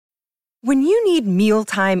When you need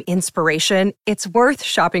mealtime inspiration, it's worth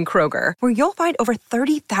shopping Kroger, where you'll find over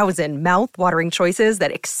 30,000 mouth-watering choices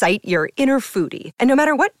that excite your inner foodie. And no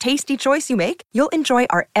matter what tasty choice you make, you'll enjoy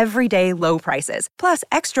our everyday low prices, plus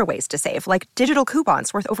extra ways to save, like digital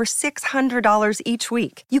coupons worth over $600 each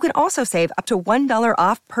week. You can also save up to $1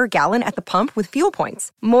 off per gallon at the pump with fuel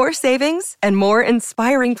points. More savings and more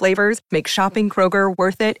inspiring flavors make shopping Kroger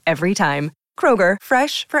worth it every time. Kroger,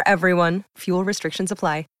 fresh for everyone. Fuel restrictions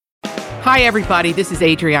apply. Hi, everybody. This is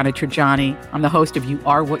Adriana Trajani. I'm the host of You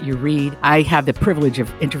Are What You Read. I have the privilege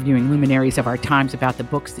of interviewing luminaries of our times about the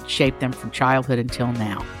books that shaped them from childhood until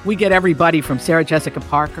now. We get everybody from Sarah Jessica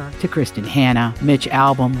Parker to Kristen Hanna, Mitch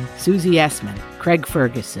Albom, Susie Essman, Craig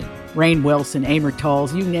Ferguson, Rainn Wilson, Amor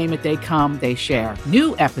Tolls, you name it, they come, they share.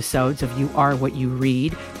 New episodes of You Are What You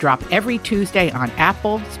Read drop every Tuesday on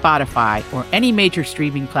Apple, Spotify, or any major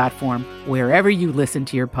streaming platform wherever you listen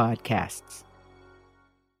to your podcasts.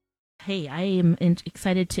 Hey, I am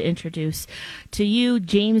excited to introduce to you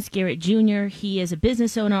James Garrett Jr. He is a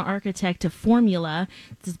business owner, architect of Formula.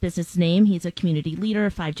 It's his business name. He's a community leader,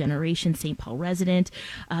 5-generation St. Paul resident.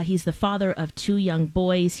 He's the father of 2 young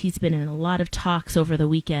boys. He's been in a lot of talks over the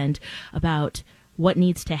weekend about what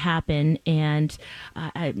needs to happen, and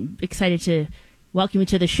I'm excited to welcome you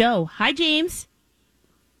to the show. Hi, James.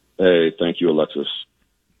 Hey, thank you, Alexis.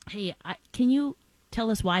 Hey, can you tell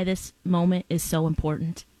us why this moment is so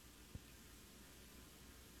important?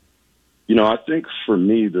 You know, I think for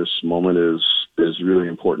me, this moment is really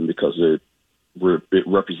important because it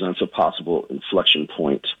represents a possible inflection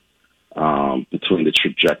point between the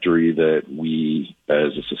trajectory that we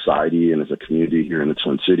as a society and as a community here in the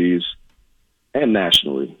Twin Cities and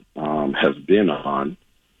nationally have been on.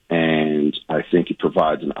 And I think it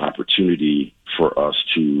provides an opportunity for us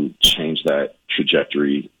to change that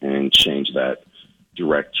trajectory and change that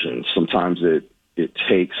direction. Sometimes it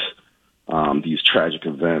takes these tragic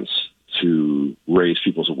events to raise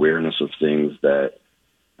people's awareness of things that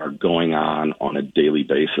are going on a daily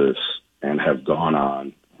basis and have gone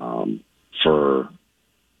on for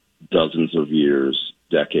dozens of years,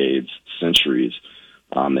 decades, centuries,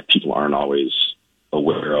 that people aren't always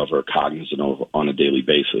aware of or cognizant of on a daily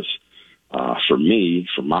basis. For me,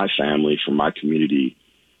 for my family, for my community,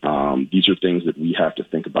 these are things that we have to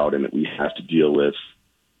think about and that we have to deal with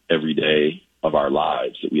every day of our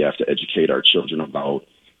lives, that we have to educate our children about.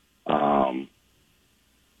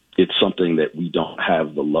 It's something that we don't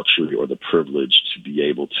have the luxury or the privilege to be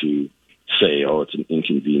able to say, oh, it's an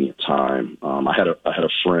inconvenient time. I had a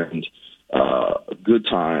friend, a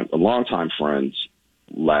longtime friend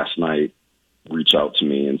last night reach out to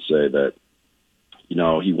me and say that, you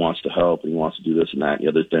know, he wants to help and he wants to do this and that and the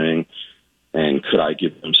other thing. And could I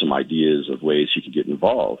give him some ideas of ways he could get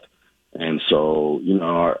involved? And so, you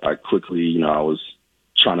know, I quickly, you know, I was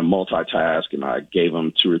trying to multitask, and I gave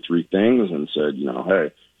him 2 or 3 things and said, you know,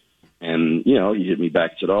 hey, and, you know, he hit me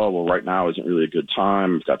back and said, oh, well, right now isn't really a good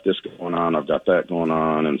time. I've got this going on. I've got that going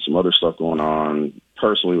on and some other stuff going on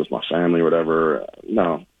personally with my family or whatever.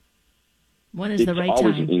 No. When is the right time? It's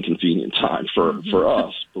always an inconvenient time for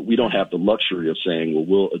us, but we don't have the luxury of saying, well,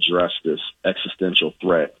 we'll address this existential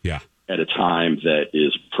threat at a time that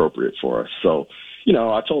is appropriate for us. So, you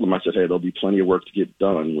know, I told him, I said, hey, there'll be plenty of work to get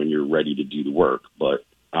done when you're ready to do the work, but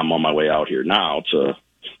I'm on my way out here now to,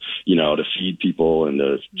 you know, to feed people and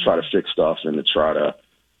to try to fix stuff and to try to,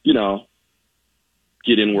 you know,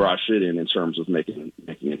 get in where I fit in terms of making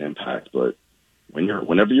an impact. But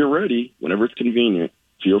whenever you're ready, whenever it's convenient,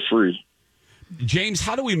 feel free. James,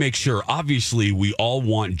 how do we make sure? Obviously, we all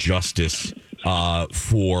want justice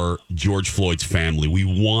for George Floyd's family. We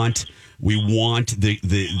want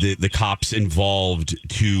the cops involved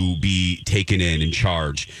to be taken in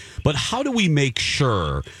charge. But how do we make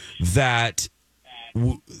sure that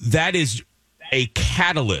that is a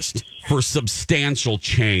catalyst for substantial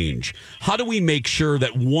change? How do we make sure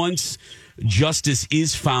that once justice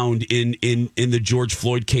is found in the George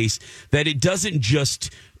Floyd case, that it doesn't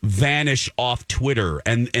just vanish off Twitter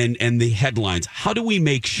and the headlines? How do we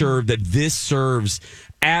make sure that this serves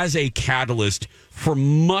as a catalyst for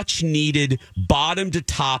much needed bottom to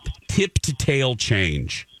top, tip to tail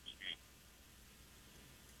change?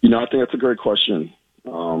 You know, I think that's a great question.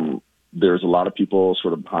 There's a lot of people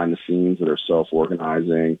sort of behind the scenes that are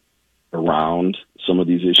self-organizing around some of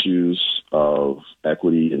these issues of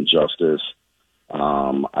equity and justice.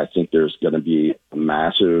 I think there's going to be a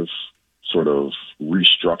massive sort of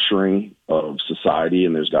restructuring of society,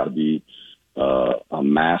 and there's got to be a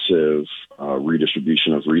massive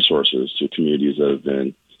redistribution of resources to communities that have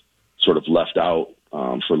been sort of left out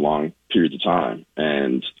for long periods of time.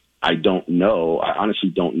 And I honestly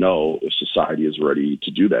don't know if society is ready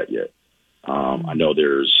to do that yet. I know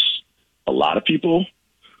there's a lot of people,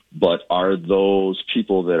 but are those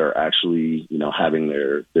people that are actually, having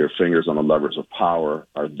their fingers on the levers of power,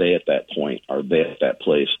 are they at that point? Are they at that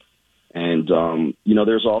place? And,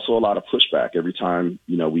 there's also a lot of pushback. Every time,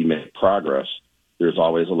 we make progress, there's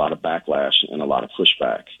always a lot of backlash and a lot of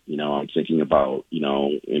pushback. I'm thinking about,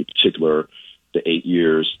 in particular, the 8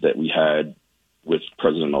 years that we had with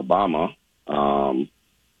President Obama,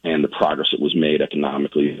 and the progress that was made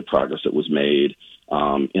economically, the progress that was made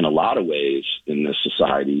in a lot of ways in this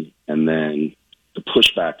society. And then the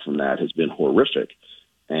pushback from that has been horrific.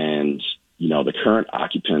 And, the current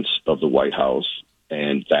occupants of the White House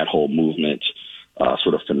and that whole movement,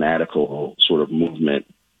 sort of fanatical sort of movement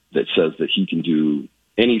that says that he can do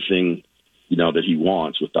anything, that he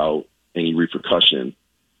wants without any repercussion,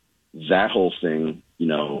 that whole thing,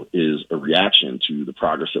 is a reaction to the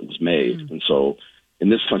progress that was made. Mm-hmm. And so in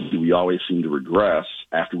this country, we always seem to regress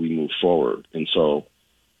after we move forward. And so,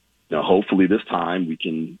 hopefully this time we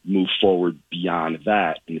can move forward beyond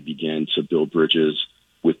that and begin to build bridges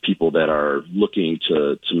with people that are looking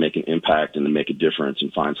to make an impact and to make a difference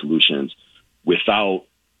and find solutions without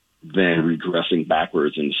then regressing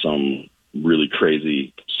backwards into some really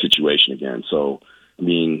crazy situation again. So,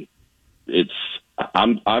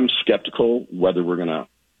 I'm skeptical whether we're going to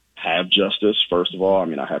have justice, first of all.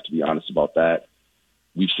 I have to be honest about that.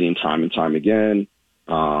 We've seen time and time again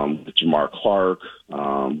with Jamar Clark,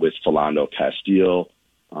 with Philando Castile.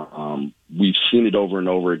 We've seen it over and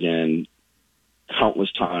over again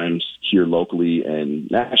countless times here locally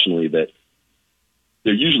and nationally that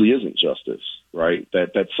there usually isn't justice, right?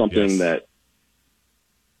 That's something that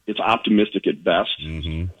it's optimistic at best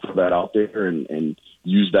for that out there and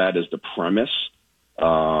use that as the premise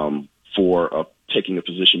for taking a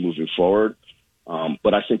position moving forward.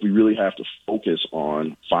 But I think we really have to focus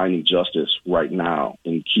on finding justice right now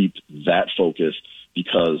and keep that focus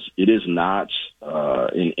because it is not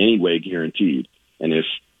in any way guaranteed. And if,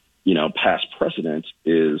 past precedent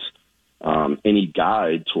is any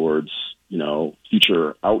guide towards,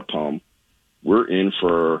 future outcome, we're in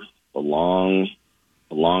for a long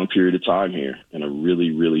period of time here and a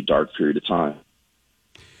really, really dark period of time.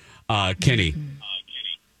 Kenny.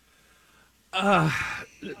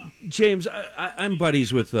 James, I'm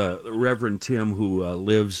buddies with Reverend Tim, who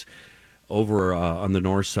lives over on the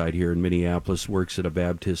north side here in Minneapolis, works at a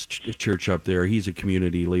Baptist church up there. He's a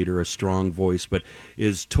community leader, a strong voice, but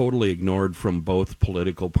is totally ignored from both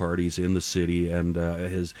political parties in the city and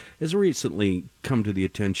has recently come to the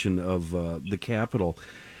attention of the Capitol.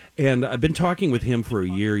 And I've been talking with him for a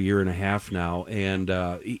year and a half now, and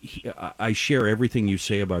I share everything you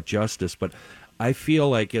say about justice, but I feel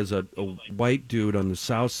like as a white dude on the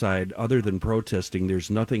South Side, other than protesting, there's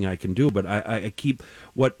nothing I can do. But I keep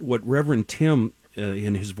what Reverend Tim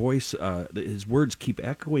in his voice, his words keep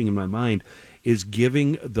echoing in my mind, is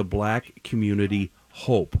giving the black community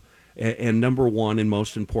hope. And number one and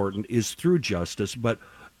most important is through justice. But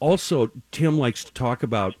also, Tim likes to talk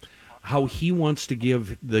about how he wants to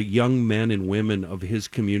give the young men and women of his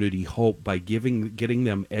community hope by getting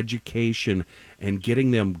them education and getting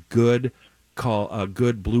them good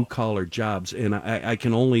blue collar jobs. And I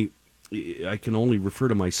can only refer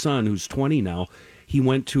to my son, who's 20 now. He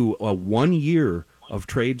went to 1 year of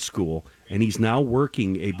trade school, and he's now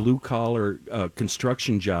working a blue collar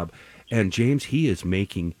construction job. And James, he is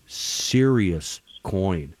making serious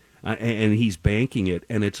coin. And he's banking it,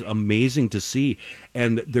 and it's amazing to see.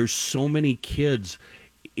 And there's so many kids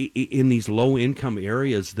in these low-income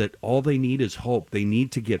areas that all they need is hope. They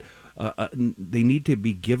need to get, they need to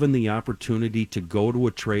be given the opportunity to go to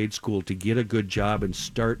a trade school, to get a good job, and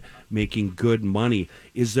start making good money.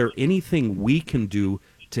 Is there anything we can do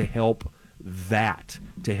to help that,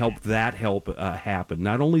 happen?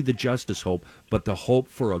 Not only the justice hope, but the hope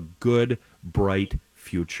for a good, bright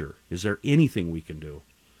future. Is there anything we can do?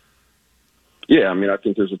 Yeah, I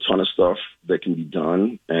think there's a ton of stuff that can be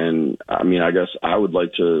done. And I guess I would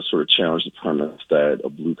like to sort of challenge the premise that a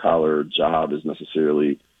blue collar job is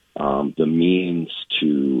necessarily the means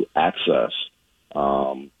to access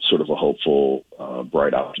sort of a hopeful,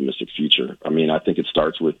 bright, optimistic future. I think it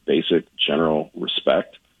starts with basic general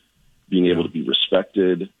respect, being able to be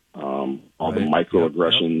respected, all the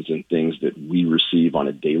microaggressions and things that we receive on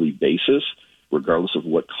a daily basis, regardless of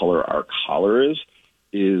what color our collar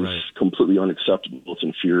is completely unacceptable. It's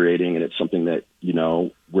infuriating, and it's something that,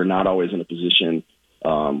 we're not always in a position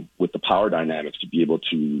with the power dynamics to be able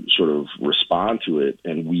to sort of respond to it,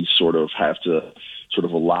 and we sort of have to sort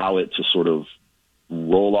of allow it to sort of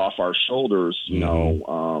roll off our shoulders,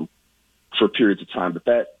 for periods of time. But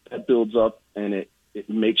that builds up, and it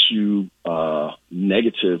makes you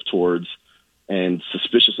negative towards and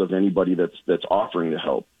suspicious of anybody that's offering to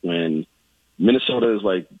help. When Minnesota is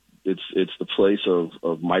like, it's the place of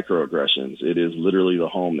microaggressions. It is literally the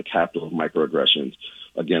home, the capital of microaggressions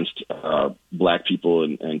against Black people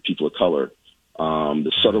and people of color.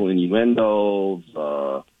 The subtle innuendo,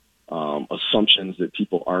 the assumptions that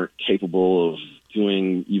people aren't capable of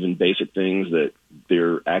doing even basic things that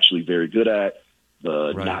they're actually very good at,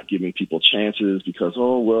 the not giving people chances because,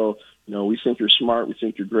 we think you're smart, we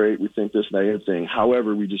think you're great, we think this, that, and the other thing.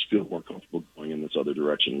 However, we just feel more comfortable going in this other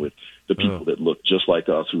direction with the people that look just like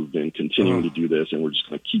us who've been continuing to do this, and we're just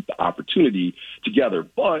going to keep the opportunity together.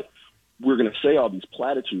 But we're going to say all these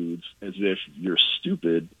platitudes as if you're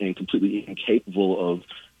stupid and completely incapable of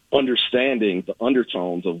understanding the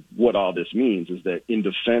undertones of what all this means, is that in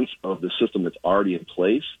defense of the system that's already in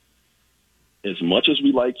place, as much as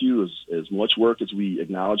we like you, as much work as we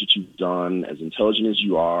acknowledge that you've done, as intelligent as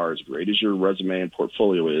you are, as great as your resume and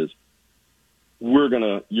portfolio is,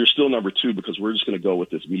 you're still number two, because we're just going to go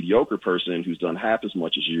with this mediocre person who's done half as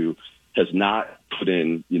much as you, has not put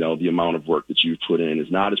in, the amount of work that you've put in,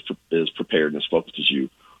 is not as prepared and as focused as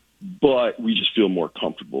you, but we just feel more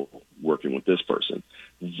comfortable working with this person.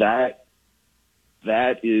 That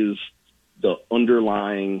is the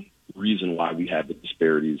underlying reason why we have the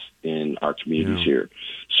disparities in our communities here.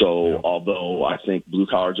 So although I think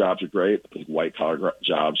blue-collar jobs are great, I think white-collar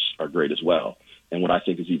jobs are great as well. And what I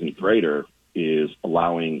think is even greater is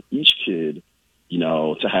allowing each kid,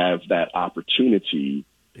 to have that opportunity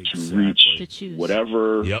to reach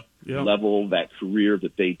whatever level, that career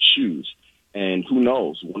that they choose. And who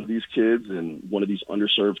knows, one of these kids in one of these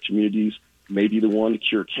underserved communities may be the one to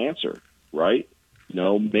cure cancer, right?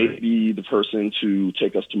 Maybe the person to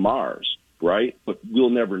take us to Mars, right? But we'll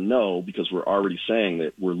never know, because we're already saying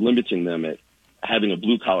that we're limiting them at having a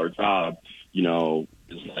blue-collar job,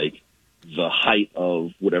 is like the height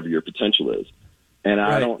of whatever your potential is. And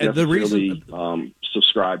I don't necessarily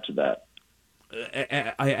subscribe to that.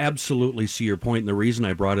 I absolutely see your point, and the reason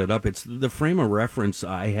I brought it up, it's the frame of reference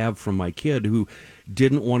I have from my kid who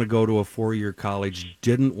didn't want to go to a 4-year college,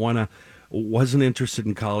 wasn't interested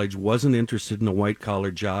in college, wasn't interested in a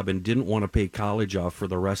white-collar job, and didn't want to pay college off for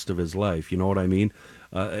the rest of his life. You know what I mean?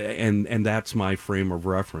 And that's my frame of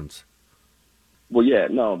reference. Well, yeah,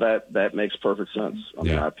 no, that makes perfect sense. I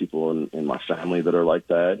mean, I have people in my family that are like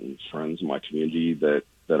that, and friends in my community that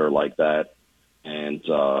are like that. And,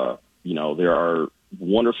 there are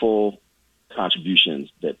wonderful contributions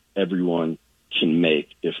that everyone can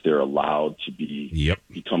make if they're allowed to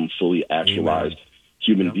become fully actualized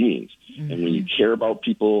human beings. Mm-hmm. And when you care about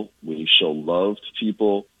people, when you show love to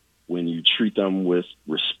people, when you treat them with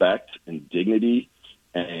respect and dignity,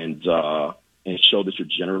 and show that you're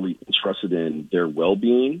generally interested in their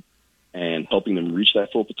well-being and helping them reach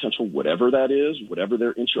that full potential, whatever that is, whatever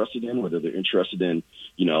they're interested in, whether they're interested in,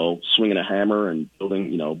 swinging a hammer and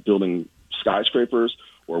building skyscrapers,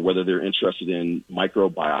 or whether they're interested in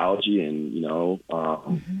microbiology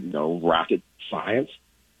and, rocket science.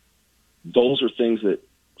 Those are things that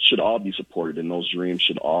should all be supported, and those dreams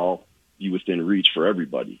should all be within reach for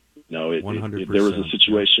everybody. 100%. There was a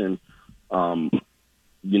situation,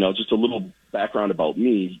 just a little background about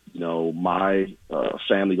me. My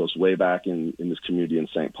family goes way back in this community in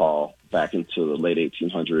St. Paul, back into the late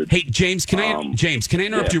 1800s. Hey, James, can I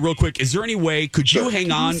interrupt you real quick? Is there any way, could you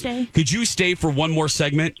hang on? Could you stay for one more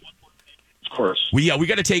segment? Of course. We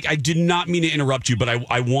got to take, I did not mean to interrupt you, but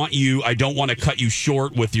I don't want to cut you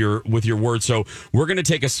short with your words. So we're going to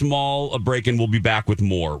take a small break, and we'll be back with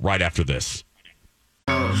more right after this.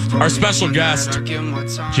 Our special guest,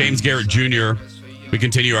 James Garrett Jr., we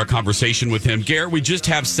continue our conversation with him. Garrett, we just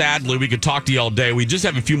have, sadly, we could talk to you all day. We just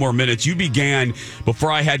have a few more minutes. You began, before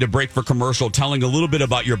I had to break for commercial, telling a little bit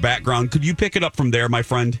about your background. Could you pick it up from there, my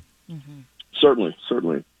friend? Mm-hmm. Certainly.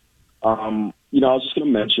 I was just going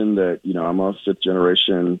to mention that, I'm a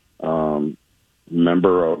fifth-generation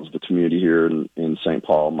member of the community here in St.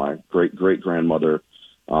 Paul. My great-great-grandmother,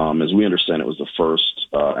 as we understand it, was the first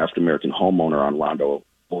African-American homeowner on Rondo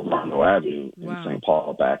Avenue in St.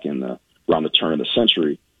 Paul back around the turn of the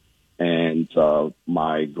century. And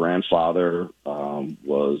my grandfather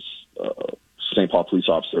was a St. Paul police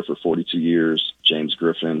officer for 42 years, James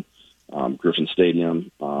Griffin. Griffin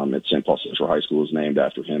Stadium at St. Paul Central High School is named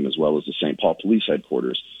after him, as well as the St. Paul Police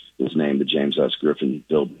Headquarters is named the James S. Griffin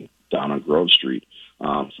Building down on Grove Street.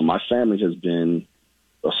 So my family has been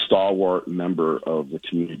a stalwart member of the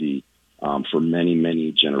community for many,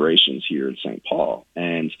 many generations here in St. Paul.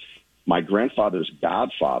 And my grandfather's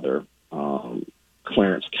godfather,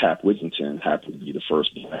 Clarence Cap Wigington, happened to be the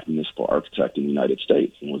first Black municipal architect in the United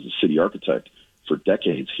States and was the city architect for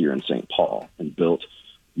decades here in St. Paul, and built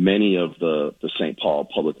many of the St. Paul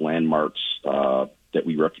public landmarks that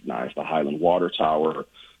we recognize, the Highland Water Tower,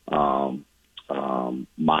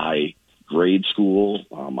 my grade school,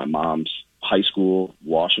 my mom's high school,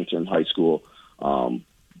 Washington High School,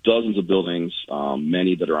 dozens of buildings,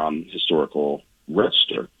 many that are on historical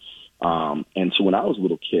register. And so when I was a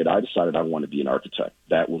little kid, I decided I wanted to be an architect.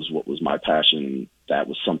 That was what was my passion. That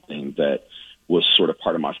was something that was sort of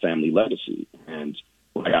part of my family legacy. And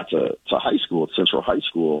when I got to high school, at Central High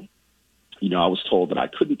School, I was told that I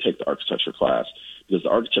couldn't take the architecture class because the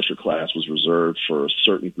architecture class was reserved for a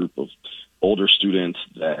certain group of older students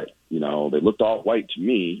that, they looked all white to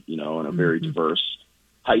me, in a very diverse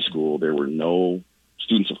high school. There were no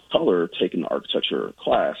students of color taking the architecture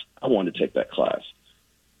class. I wanted to take that class.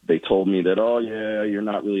 They told me that, oh, yeah, you're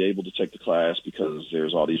not really able to take the class because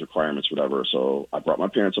there's all these requirements, whatever. So I brought my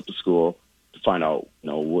parents up to school to find out,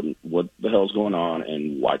 what the hell's going on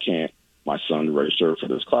and why can't my son register for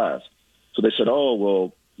this class. So they said, oh,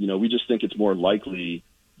 well, we just think it's more likely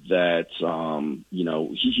that,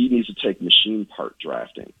 he needs to take machine part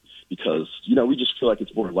drafting because, we just feel like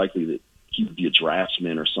it's more likely that he would be a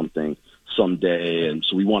draftsman or something someday. And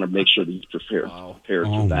so we want to make sure that he's prepared for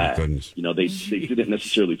that. They didn't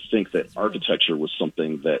necessarily think that architecture was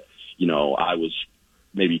something that, I was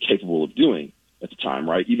maybe capable of doing at the time,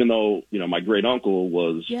 right? Even though, my great uncle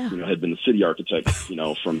was, had been the city architect,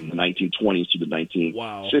 from the 1920s to the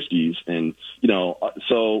 1950s. And,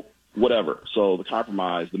 so whatever. So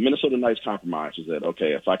the Minnesota Nice compromise was that,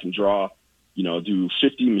 okay, if I can draw, do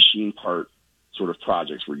 50 machine part sort of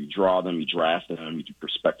projects where you draw them, you draft them, you do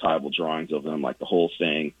perspectival drawings of them, like the whole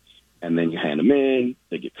thing, and then you hand them in,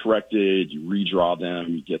 they get corrected, you redraw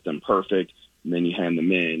them, you get them perfect, and then you hand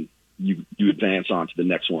them in, you advance on to the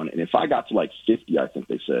next one. And if I got to like 50, I think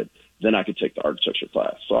they said, then I could take the architecture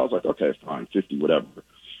class. So I was like, okay, fine, 50, whatever.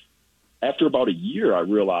 After about a year, I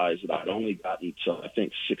realized that I'd only gotten to, I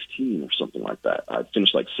think, 16 or something like that. I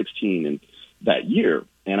finished like 16 in that year.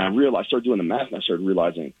 And I started doing the math, and I started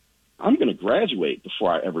realizing I'm going to graduate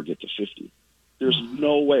before I ever get to 50. There's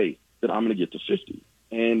no way that I'm going to get to 50.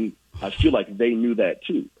 And I feel like they knew that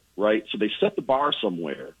too, right? So they set the bar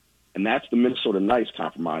somewhere, and that's the Minnesota Nice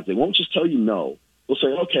compromise. They won't just tell you no. They'll say,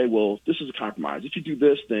 okay, well, this is a compromise. If you do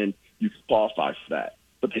this, then you can qualify for that.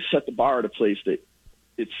 But they set the bar at a place that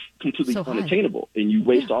it's completely unattainable, and you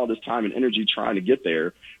waste all this time and energy trying to get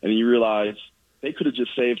there, and then you realize they could have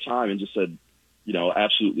just saved time and just said,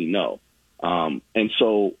 absolutely no. And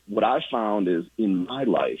so what I found is in my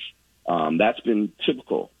life, that's been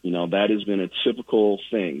typical. That has been a typical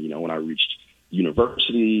thing. When I reached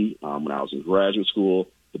university, when I was in graduate school,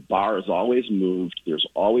 the bar has always moved. There's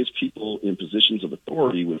always people in positions of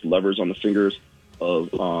authority with levers on the fingers of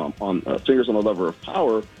fingers on the lever of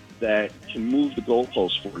power that can move the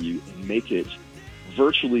goalposts for you and make it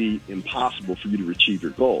virtually impossible for you to achieve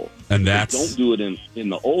your goal. And don't do it in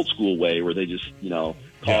the old school way where they just,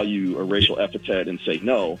 call you a racial epithet and say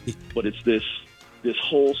no, but it's this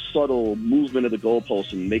whole subtle movement of the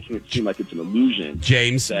goalpost and making it seem like it's an illusion.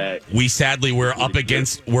 James, we're up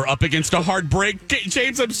against a hard break.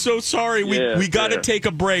 James, I'm so sorry. We got to take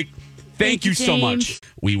a break. Thank you so much.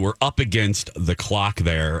 We were up against the clock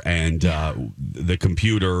there, and the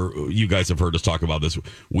computer, you guys have heard us talk about this.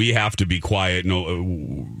 We have to be quiet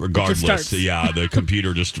regardless. Yeah, the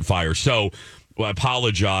computer just fires. So I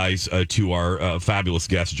apologize to our fabulous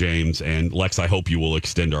guest, James. And Lex, I hope you will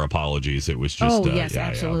extend our apologies. It was just... yes,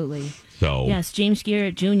 absolutely. So yes, James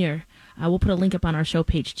Garrett Jr., we'll put a link up on our show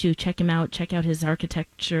page, too. Check him out. Check out his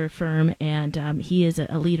architecture firm. And he is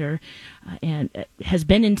a leader and has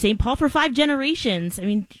been in St. Paul for 5 generations. I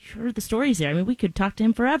mean, you heard the stories there. I mean, we could talk to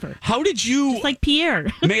him forever. How did you... Just like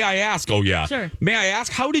Pierre. May I ask? Oh, yeah. Sure. May I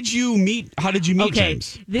ask, how did you meet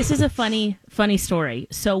James? This is a funny story.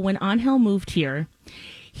 So when Angel moved here,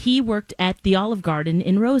 he worked at the Olive Garden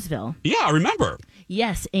in Roseville. Yeah, I remember.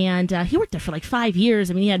 Yes, and he worked there for like 5 years.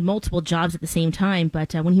 I mean, he had multiple jobs at the same time,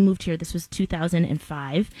 but when he moved here, this was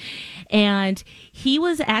 2005, and he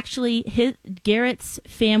was actually Garrett's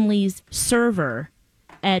family's server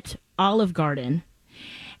at Olive Garden,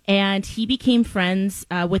 and he became friends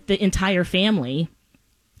with the entire family,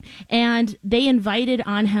 and they invited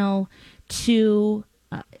Angel to...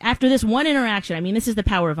 after this one interaction, I mean, this is the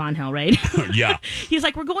power of Angel, right? Yeah. He's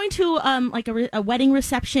like, we're going to a wedding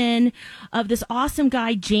reception of this awesome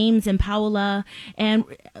guy, James and Paola, and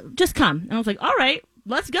just come. And I was like, all right.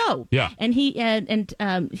 let's go. Yeah. And he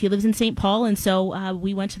he lives in St. Paul, and so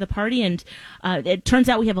we went to the party, and it turns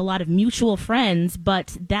out we have a lot of mutual friends,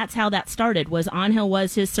 but that's how that started. Was Angel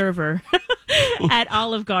was his server at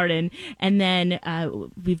Olive Garden, and then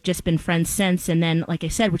we've just been friends since. And then, like I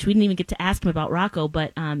said, which we didn't even get to ask him about Rocco,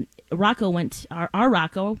 but Rocco went our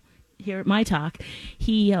Rocco here at My Talk.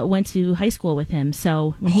 He went to high school with him.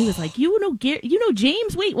 So when he was like, you know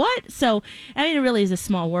James? Wait, what? So I mean, it really is a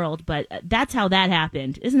small world, but that's how that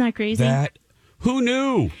happened. Isn't that crazy? Who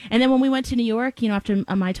knew? And then when we went to New York, after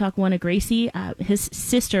My Talk won a Gracie, his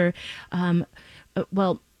sister,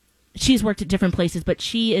 she's worked at different places, but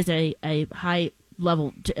she is a high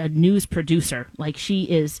level news producer. Like, she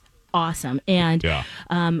is awesome. And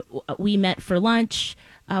we met for lunch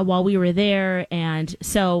while we were there, and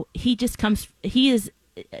so he is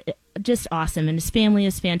just awesome, and his family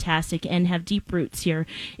is fantastic and have deep roots here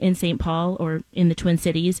in St. Paul or in the Twin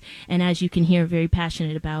Cities, and as you can hear, very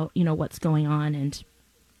passionate about what's going on, and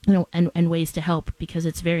and ways to help, because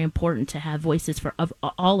it's very important to have voices of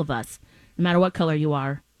all of us, no matter what color you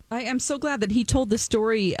are. I am so glad that he told the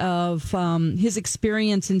story of his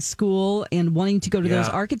experience in school and wanting to go to those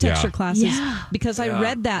architecture classes, because I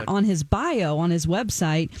read that on his bio on his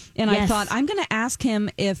website, and I thought, I'm going to ask him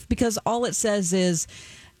because all it says is,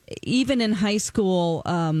 even in high school,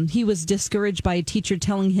 he was discouraged by a teacher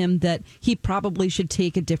telling him that he probably should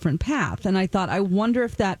take a different path. And I thought, I wonder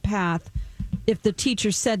if that path, if the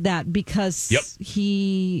teacher said that because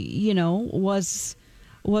he,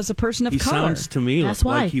 was a person of color. He sounds to me That's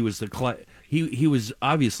like why. he was he was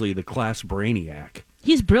obviously the class brainiac.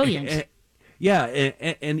 He's brilliant.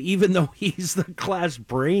 And even though he's the class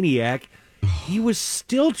brainiac, he was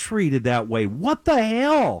still treated that way. What the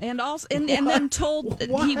hell? And also, and then told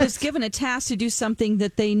that he was given a task to do something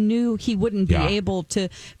that they knew he wouldn't be able to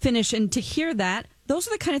finish. And to hear that, those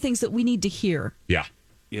are the kind of things that we need to hear. Yeah.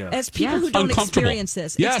 Yeah. As people who don't experience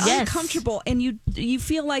this, Yes. it's uncomfortable, and you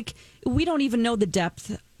feel like we don't even know the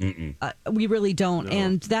depth. We really don't,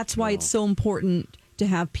 and that's why it's so important to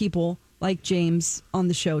have people like James on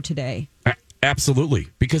the show today. Absolutely,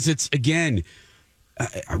 because it's, again,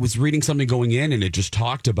 I was reading something going in, and it just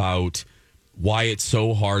talked about why it's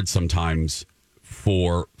so hard sometimes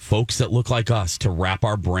for folks that look like us to wrap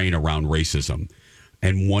our brain around racism.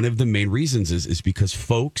 And one of the main reasons is because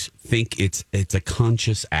folks think it's a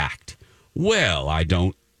conscious act. Well, I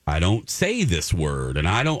don't say this word, and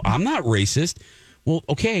I'm not racist. Well,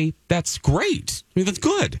 okay, that's great. I mean, that's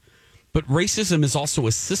good. But racism is also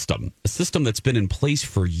a system that's been in place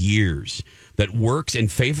for years that works in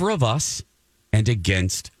favor of us and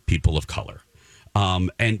against people of color.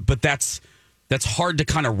 But that's hard to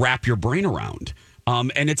kind of wrap your brain around.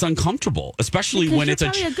 And it's uncomfortable, especially because when you're it's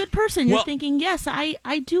probably a good person. You're thinking, yes,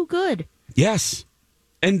 I do good. Yes.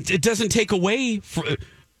 And it doesn't take away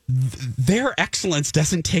their excellence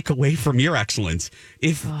doesn't take away from your excellence.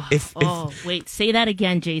 Wait, say that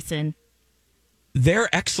again, Jason.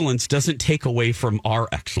 Their excellence doesn't take away from our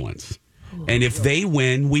excellence. And if they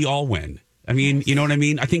win, we all win. I mean, you know what I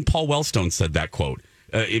mean? I think Paul Wellstone said that quote.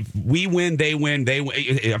 If we win, they win.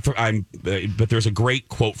 But there's a great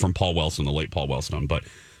quote from Paul Wellstone, the late Paul Wellstone.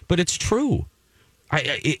 But it's true.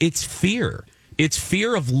 It's fear. It's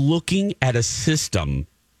fear of looking at a system.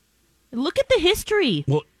 Look at the history.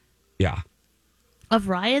 Well, yeah. Of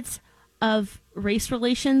riots, of race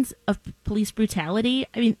relations, of police brutality.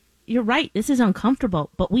 I mean, you're right. This is uncomfortable,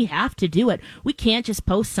 but we have to do it. We can't just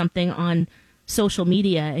post something on social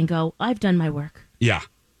media and go, I've done my work. Yeah.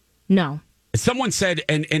 No. Someone said,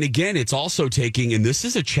 and again, it's also taking, and this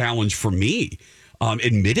is a challenge for me,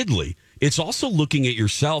 admittedly, it's also looking at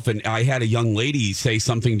yourself. And I had a young lady say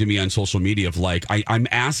something to me on social media of like, I'm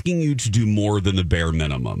asking you to do more than the bare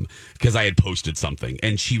minimum, because I had posted something,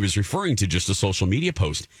 and she was referring to just a social media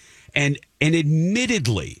post. And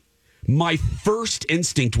admittedly, my first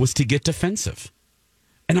instinct was to get defensive.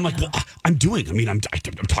 And I'm like, well, I'm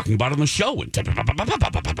talking about it on the show.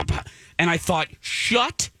 And I thought,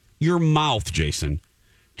 shut your mouth, Jason.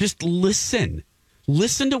 Just listen.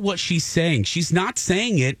 Listen to what she's saying. She's not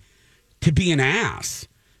saying it to be an ass.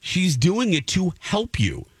 She's doing it to help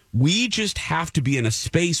you. We just have to be in a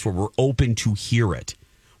space where we're open to hear it.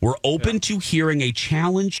 We're open to hearing a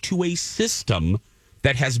challenge to a system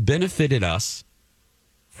that has benefited us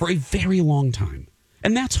for a very long time.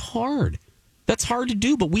 And that's hard. That's hard to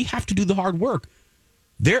do, but we have to do the hard work.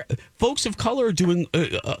 Folks of color are doing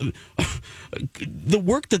the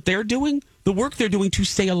work that they're doing, the work they're doing to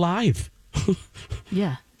stay alive.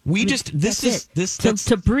 Yeah.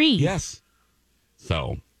 To breathe. Yes.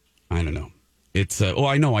 So, I don't know. It's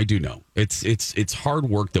I know, I do know. It's hard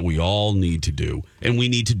work that we all need to do, and we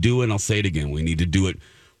need to do it. And I'll say it again: we need to do it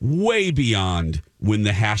way beyond when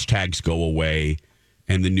the hashtags go away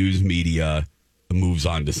and the news media moves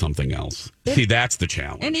on to something else. See, that's the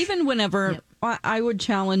challenge. And even whenever I would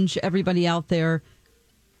challenge everybody out there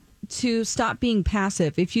to stop being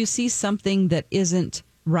passive. If you see something that isn't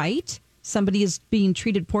right, somebody is being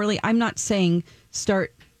treated poorly. I'm not saying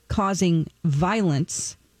start causing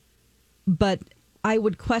violence. But I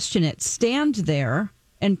would question it. Stand there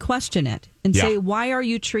and question it and say, why are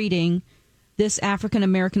you treating this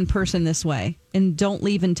African-American person this way? And don't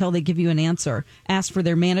leave until they give you an answer. Ask for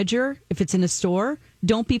their manager. If it's in a store,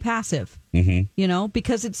 don't be passive,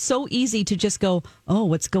 because it's so easy to just go, oh,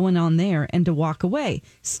 what's going on there? And to walk away.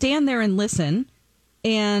 Stand there and listen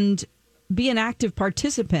and be an active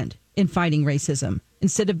participant in fighting racism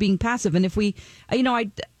instead of being passive. And if we, I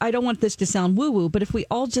don't want this to sound woo-woo, but if we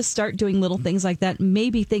all just start doing little things like that,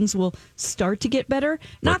 maybe things will start to get better.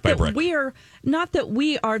 Not that we are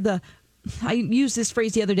the, I used this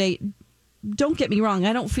phrase the other day. Don't get me wrong.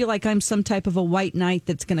 I don't feel like I'm some type of a white knight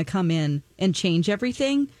that's going to come in and change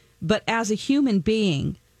everything. But as a human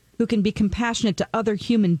being who can be compassionate to other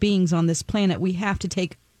human beings on this planet, we have to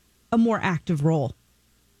take a more active role.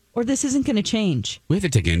 Or this isn't going to change. We have to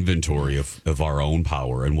take inventory of our own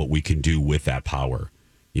power and what we can do with that power.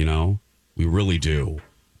 We really do.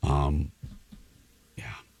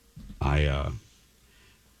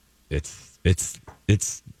 It's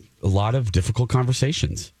a lot of difficult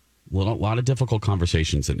conversations. A lot of difficult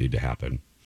conversations that need to happen.